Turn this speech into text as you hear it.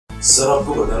Sir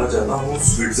आपको बताना चाहता हूँ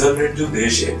स्विट्जरलैंड जो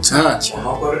देश है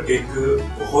वहाँ पर एक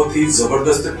बहुत ही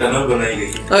जबरदस्त टनल बनाई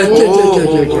गई है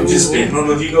और जिस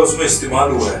टेक्नोलॉजी का उसमें इस्तेमाल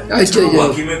हुआ है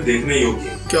बाकी में देखने योग्य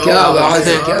है। क्या बात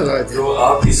है, क्या बात है। तो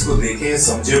आप इसको देखें,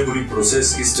 समझे पूरी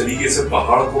प्रोसेस किस तरीके से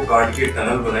पहाड़ को काट के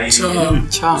टनल बनाई गई है,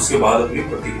 उसके बाद अपनी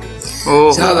प्रतिक्रिया।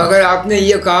 साहब अगर आपने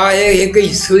ये कहा है एक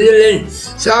स्विट्जरलैंड,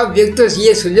 साहब एक तो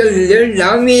ये स्विट्जरलैंड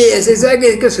नाम ही ऐसे सा कि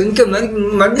इसको सुन के मन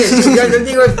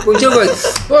में पूछो बस।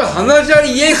 और हमेशा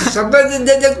ये शब्द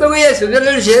देखते हुए ये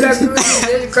स्विट्जरलैंड शहर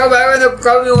कब आएगा तो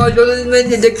कब होगा जो मैं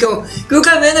देखता हूँ, क्योंकि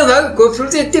मैंने वहाँ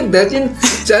खूबसूरती इतनी बेहतरीन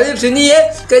तारीफ सुनी है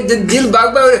कि दिल बाग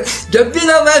बाग जब भी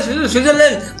ना मैं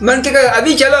स्विट्जरलैंड मन के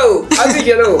अभी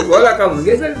चलो बोला काम हो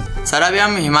गया सर। अभी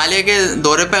हम हिमालय के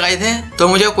दौरे पे गए थे तो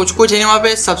मुझे कुछ नहीं, वहाँ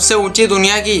पे सबसे ऊंची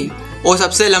दुनिया की और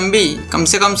सबसे लंबी कम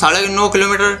से कम 9.5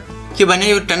 किलोमीटर की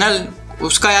बनी हुई टनल,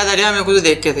 उसका याद आ रहा मेरे को, तो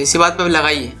देख के थे इसी बात पे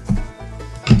लगाइए।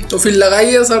 तो फिर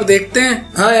लगाइए सर, देखते हैं।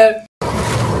 हाँ यार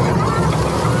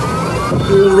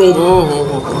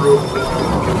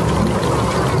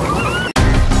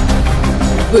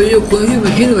तो ये कोई भी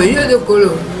मशीन वही है जो खोलो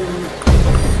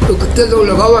तो कितने लोग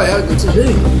लगा हुआ यार तो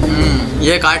सही।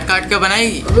 ये काट के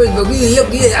बनाएगी। अबे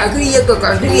ये आखिरी ये तो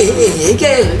काटने की है क्या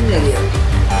है?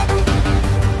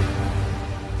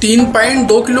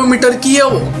 3.2 किलोमीटर की है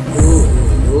वो।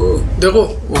 देखो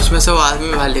उसमें से वो आदमी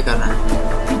बाहर लेकर रहा है,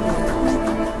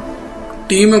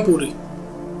 टीम है पूरी।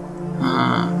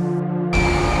 हाँ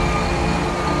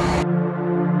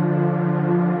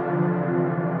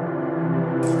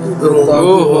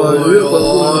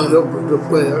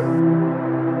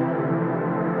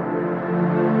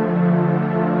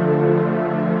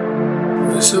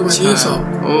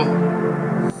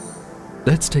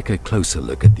Let's take a closer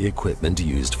look at the equipment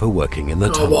used for working in the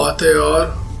tunnel. क्या बात है यार।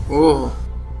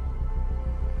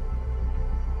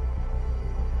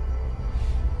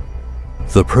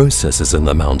 The processes in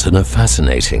the mountain are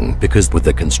fascinating because with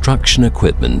the construction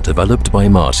equipment developed by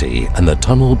Marty and the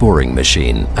tunnel boring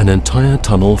machine, an entire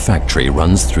tunnel factory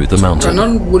runs through the mountain.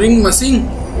 Tunnel boring machine?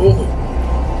 ओह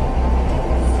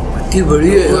कितनी बड़ी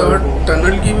है यार।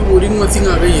 Tunnel की भी boring machine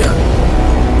आ गई यार।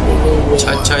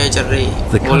 अच्छा ये चल रही है।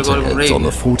 The cutter heads on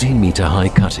the 14-meter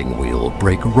high cutting wheel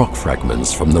break rock fragments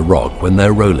from the rock when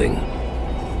they're rolling.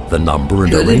 The number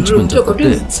and arrangement of the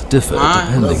bits differ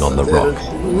depending on the rock.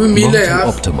 Marty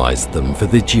optimized them for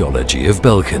the geology of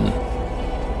Belkin.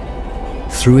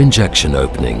 Through injection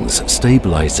openings,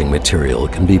 stabilizing material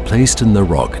can be placed in the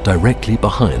rock directly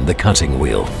behind the cutting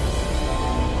wheel.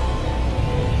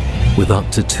 With up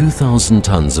to 2,000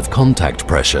 tons of contact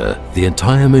pressure, the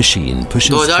entire machine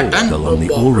pushes forward along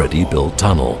the already built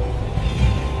tunnel.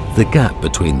 The gap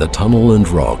between the tunnel and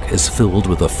rock is filled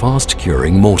with a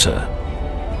fast-curing mortar.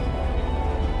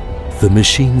 The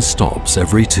machine stops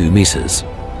every 2 meters.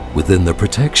 Within the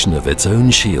protection of its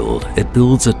own shield, it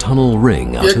builds a tunnel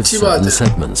ring out of 7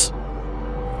 segments.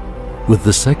 With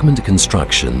the segment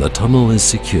construction, the tunnel is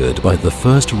secured by the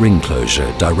first ring closure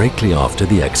directly after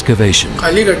the excavation.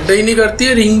 खाली गड्ढा ही नहीं करती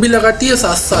है, ring भी लगाती है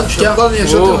साथ-साथ। क्या?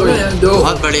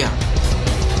 बहुत बढ़िया।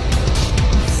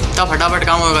 तब फटाफट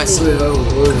काम होगा इससे।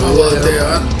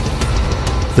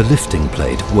 The lifting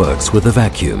plate works with a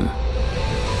vacuum.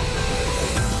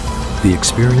 The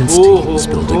experienced teams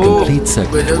build a complete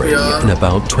segment ring in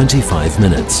about 25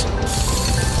 minutes.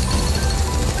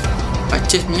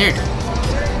 25 minute.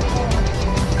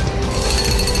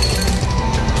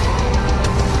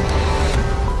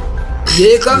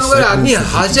 ये काम अगर आदमी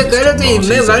हाथ से कर रहे तो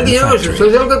मैं मान के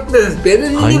सोशल का पहले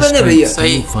नहीं बने भैया।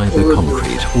 सही। Fiber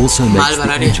concrete also makes the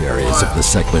edge areas of the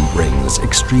segment rings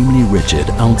extremely rigid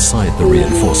outside the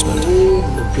reinforcement.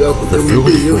 The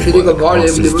filled formwork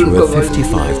passes through a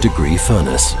 55-degree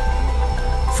furnace.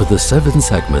 For the 7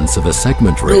 segments of a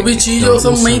segment ring, there are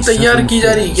also 7 folds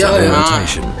of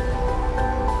rotation.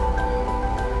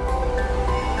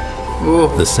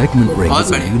 The segment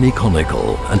rings are uniconical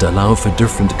and allow for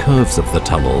different curves of the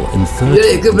tunnel in 30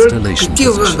 installation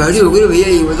positions.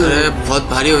 बहुत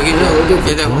भारी होगी।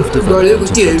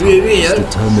 Is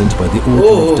determined by the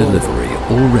order of delivery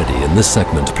already in the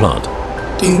segment plant.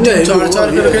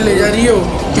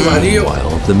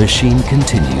 While the machine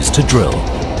continues to drill,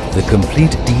 the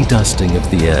complete de-dusting of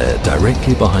the air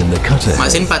directly behind the cutter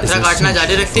head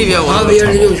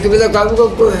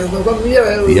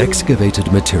The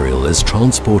excavated material is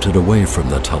transported away from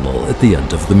the tunnel at the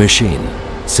end of the machine.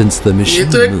 Since the machine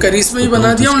moves, the bolt is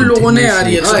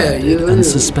continuously extended and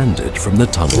suspended from the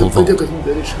tunnel vault.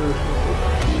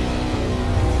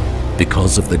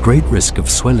 Because of the great risk of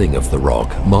swelling of the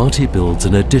rock, Marty builds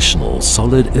an additional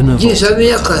solid inner vault जी सब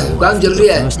यहाँ काम चल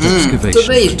रहा है तो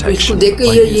मैं इसको देख के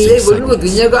ये बोलूँगा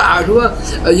दुनिया का 8वां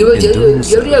अजूबा चल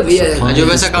रहा भैया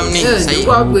अजूबा से कम नहीं सही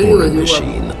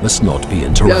machine must not be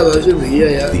interrupted.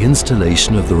 The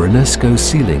installation of the Renesco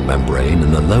sealing membrane in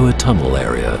the lower tunnel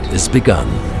area is begun.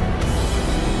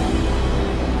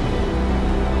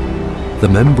 The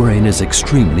membrane is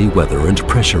extremely weather and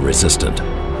pressure resistant.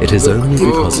 It is only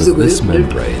because of this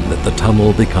membrane that the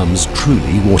tunnel becomes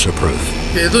truly waterproof.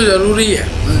 ये तो जरूरी है.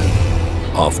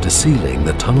 After sealing,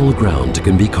 the tunnel ground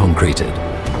can be concreted.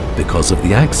 Because of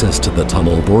the access to the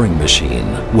tunnel boring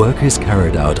machine, work is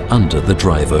carried out under the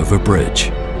drive-over bridge.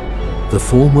 The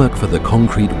formwork for the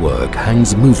concrete work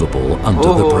hangs movable under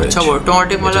the bridge.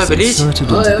 It is inserted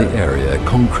into the area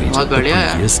concreted the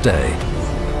previous day.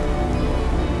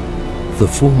 The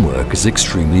formwork is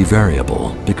extremely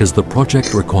variable because the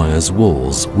project requires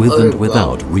walls with and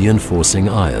without reinforcing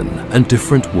iron and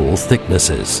different wall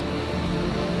thicknesses.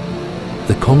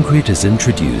 The concrete is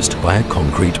introduced by a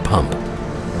concrete pump.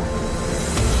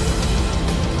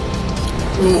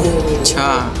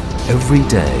 Every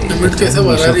day, a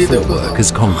kilometer formwork is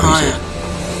concreted.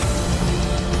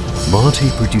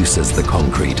 Marty produces the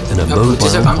concrete in a mobile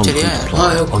concrete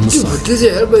plant on site.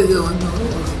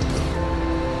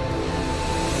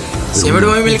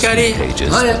 The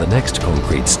cages for the next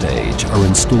concrete stage are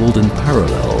installed in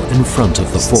parallel in front of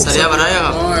the forklift.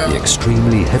 The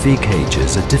extremely heavy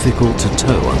cages are difficult to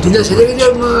tow under the bridge.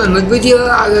 The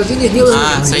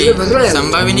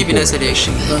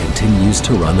machine continues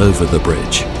to run over the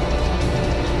bridge.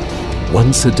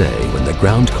 Once a day, when the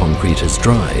ground concrete is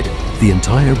dried, the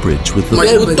entire bridge with the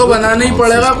मजबूत तो बनाना ही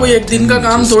पड़ेगा, कोई एक दिन का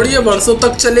काम थोड़ी है, बरसों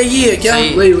तक चलेगी है क्या?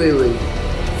 वही.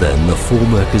 Then the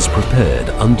formwork is prepared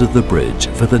under the bridge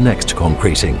for the next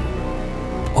concreting.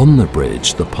 On the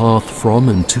bridge, the path from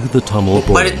and to the tunnel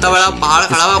boring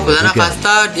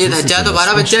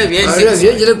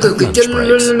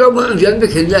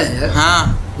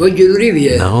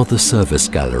Now the service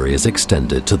gallery is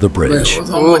extended to the bridge.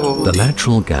 The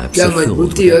natural gaps are filled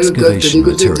with excavation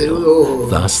material.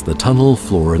 Thus, the tunnel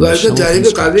floor and the shelf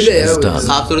construction is done.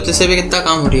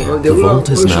 The vault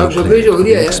is now cleared for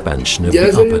the expansion of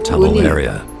the upper tunnel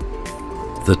area.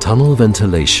 The tunnel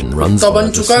ventilation runs by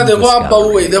the service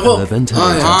gallery and the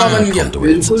ventilation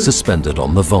conduits suspended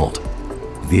on the vault.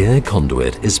 The air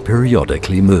conduit is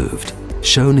periodically moved,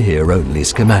 shown here only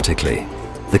schematically.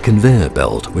 The conveyor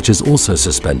belt, which is also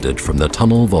suspended from the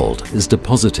tunnel vault, is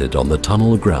deposited on the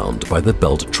tunnel ground by the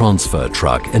belt transfer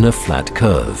truck in a flat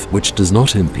curve, which does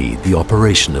not impede the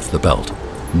operation of the belt.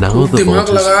 Now the vault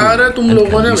is free and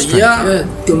can be strengthened.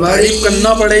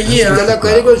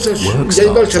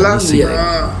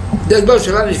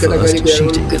 First,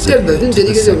 sheeting is adhered to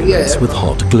the segments with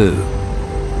hot glue.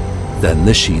 Then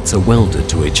the sheets are welded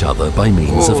to each other by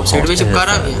means of hot air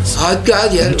fans.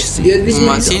 Each seam is made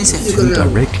up of two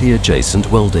directly adjacent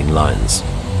welding lines.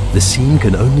 The seam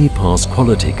can only pass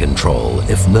quality control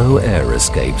if no air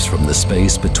escapes from the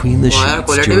space between the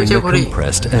sheets during the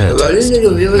compressed air test.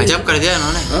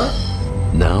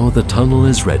 Now the tunnel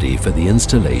is ready for the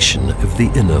installation of the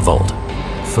inner vault.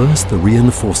 First, the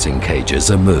reinforcing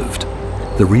cages are moved.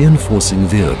 The reinforcing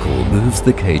vehicle moves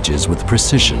the cages with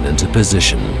precision into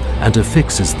position and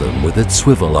affixes them with its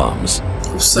swivel arms.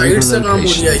 The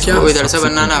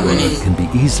locations can be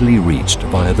easily reached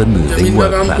via the moving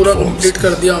work platforms.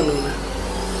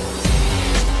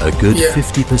 A good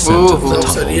 50% of the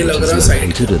tunnel, which is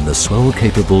located in the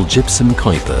swell-capable gypsum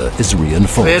Kuiper, is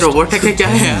reinforced.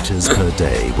 10 meters per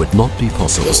day would not be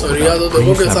possible without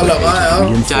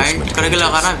prefabricated reinforcement.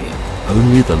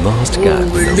 Only the last gap in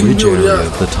the ridge area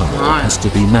of the tunnel has to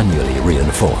be manually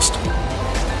reinforced.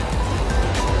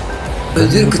 Then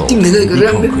the vault can be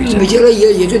concreted.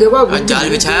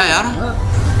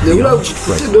 Large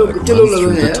framework runs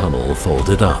through the tunnel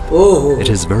folded up. It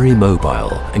is very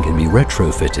mobile and can be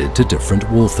retrofitted to different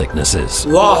wall thicknesses.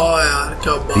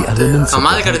 The elements of the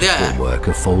formwork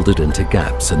are folded into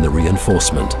gaps in the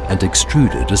reinforcement and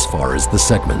extruded as far as the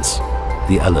segments.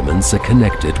 The elements are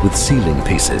connected with sealing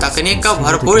pieces with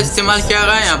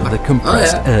a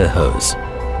compressed air hose.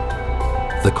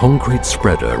 The concrete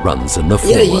spreader runs in the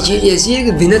formwork.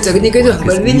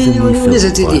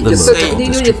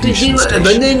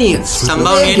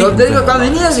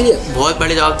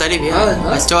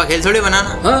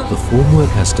 The formwork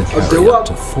has to carry up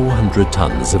to 400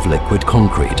 tons of liquid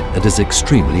concrete and is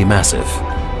extremely massive.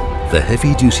 The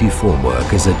heavy-duty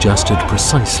formwork is adjusted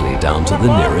precisely down to the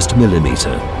nearest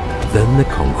millimeter. Then the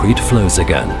concrete flows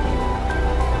again.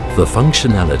 The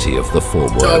functionality of the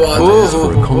formwork is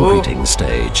for a concreting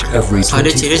stage every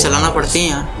 24 hours.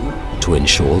 To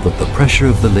ensure that the pressure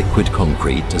of the liquid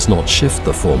concrete does not shift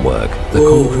the formwork, the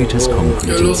concrete is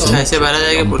concreted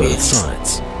on both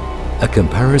sides. A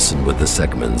comparison with the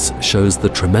segments shows the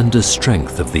tremendous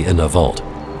strength of the inner vault.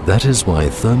 That is why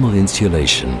thermal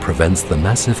insulation prevents the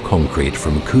massive concrete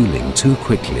from cooling too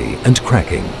quickly and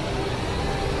cracking.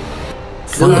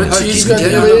 Finally, is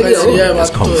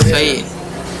concrete.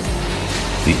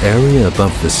 The area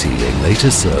above the ceiling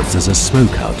later serves as a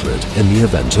smoke outlet in the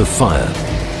event of fire.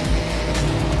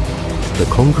 The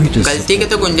concrete is solid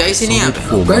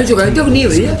formwork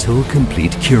until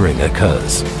complete curing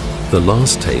occurs. The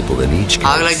last table in each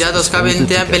case is transported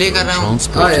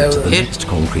to the next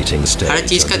concreting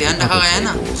stage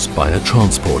by a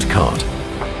transport cart.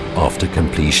 After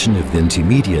completion of the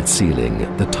intermediate ceiling,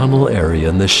 the tunnel area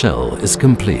in the shell is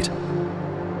complete.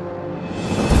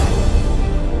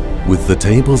 With the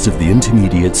tables of the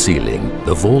intermediate ceiling,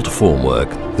 the vault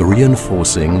formwork, the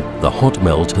reinforcing, the hot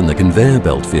melt and the conveyor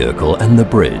belt vehicle and the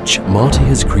bridge, Marty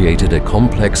has created a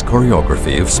complex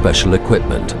choreography of special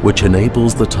equipment which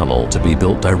enables the tunnel to be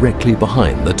built directly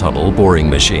behind the tunnel boring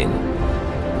machine.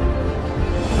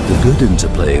 The good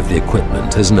interplay of the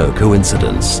equipment is no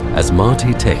coincidence, as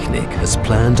Marty Technik has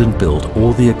planned and built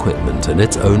all the equipment in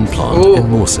its own plant in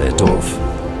Moosseedorf.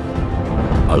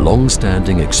 A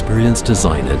long-standing experienced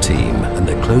designer team and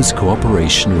the close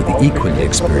cooperation with the equally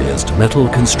experienced metal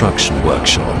construction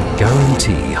workshop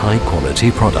guarantee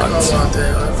high-quality products.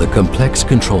 The complex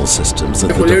control systems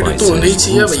of the devices were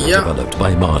also developed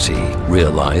by Marty,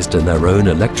 realized in their own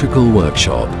electrical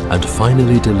workshop and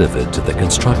finally delivered to the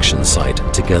construction site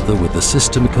together with the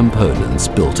system components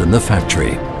built in the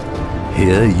factory.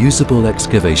 Here, usable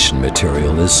excavation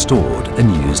material is stored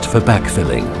and used for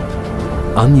backfilling.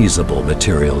 Unusable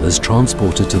material is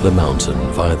transported to the mountain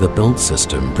via the belt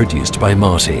system produced by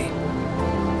Marty.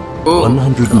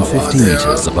 150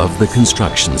 meters above the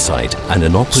construction site, and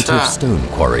an operative stone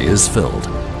quarry is filled.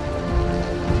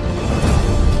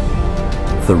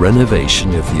 The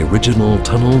renovation of the original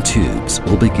tunnel tubes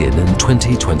will begin in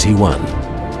 2021.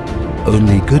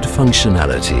 Only good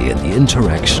functionality and the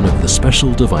interaction of the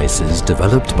special devices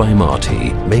developed by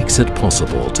Marty makes it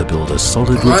possible to build a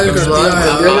solid replica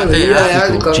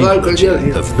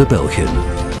of the Belgian.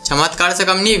 चमत्कार से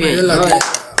कम नहीं भी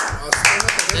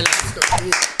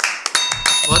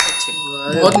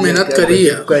बहुत मेहनत करी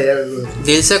है,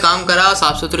 दिल से काम करा,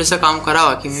 साफ सुथरे से काम करा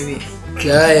वाकई में भी।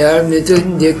 क्या यार, मैं तो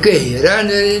देख के हैरान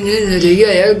रह गया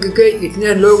यार कि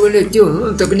इतने लोगों ने क्यों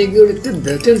तकनीकी और इतने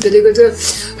बेहतरीन तरीके से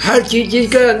हर चीज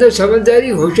का अंदर समझदारी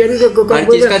होशियारी का काम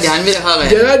चीज का ध्यान भी रखा गया।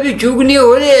 जरा भी चूक नहीं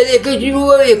हो रही है, एक चीज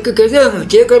वो एक कैसे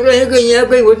चेक कर रहे हैं कि यहाँ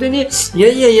कहीं होते नहीं,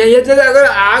 ये तो अगर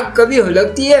आग कभी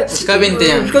लगती है उसका भी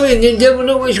इंतजाम, इसका वजह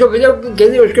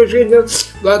कैसे उसका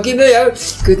बाकी में यार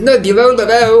कितना दिमाग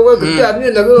लगाया होगा, कितने आदमी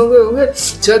लगे होंगे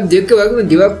सब देख के बाकी में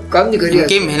दिमाग काम नहीं करेगा।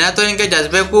 इनकी मेहनत और इनके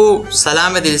जज्बे को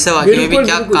सलाम है दिल से, वाकई में भी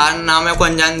क्या कारनामे को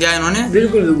अंजाम दिया इन्होंने,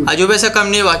 बिल्कुल अजूबे से कम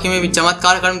नहीं, वाकई में भी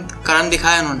चमत्कार कर्म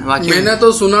दिखाया इन्होंने। वाकई मैंने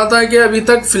तो सुना था कि अभी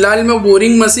तक फिलहाल में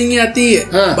बोरिंग मशीन ही आती है,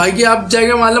 बाकी आप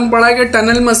जाके मालूम पड़ा कि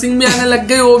टनल मशीन भी आने लग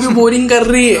गई, वो भी बोरिंग कर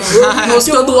रही है,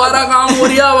 उसका दोबारा काम हो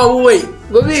रहा है बाबू भाई।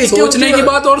 वो भी सोचने की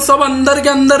बात, और सब अंदर के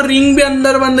अंदर, रिंग भी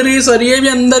अंदर बन रही है, सरिये भी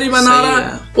अंदर ही बना रहा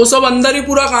है, वो सब अंदर ही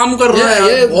पूरा काम कर रहा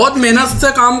है, बहुत मेहनत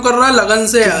से काम कर रहा है, लगन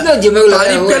से यार,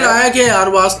 तारीफ के लायक है यार,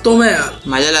 वास्तव में यार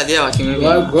मजा ला दिया वाकई में,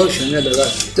 बहुत सुंदर लगा।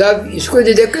 तो अब इसको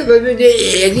देख के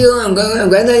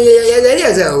गाना याद आ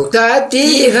रहा था, साथी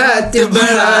हाथ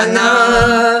बढ़ाना,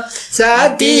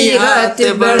 साथी हाथ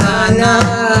बढ़ाना,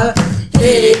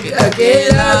 एक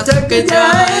अकेला थक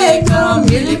जाएगा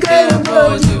मिलकर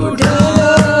बोझ उठाना,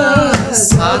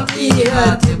 साथी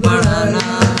हाथ बढ़ाना,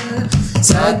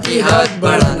 साथी हाथ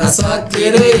बढ़ाना, साथ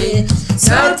तेरे,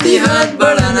 साथी हाथ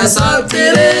बढ़ाना, साथ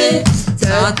तेरे,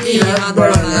 साथी हाथ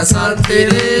बढ़ाना, साथ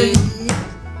तेरे।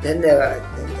 धन्यवाद।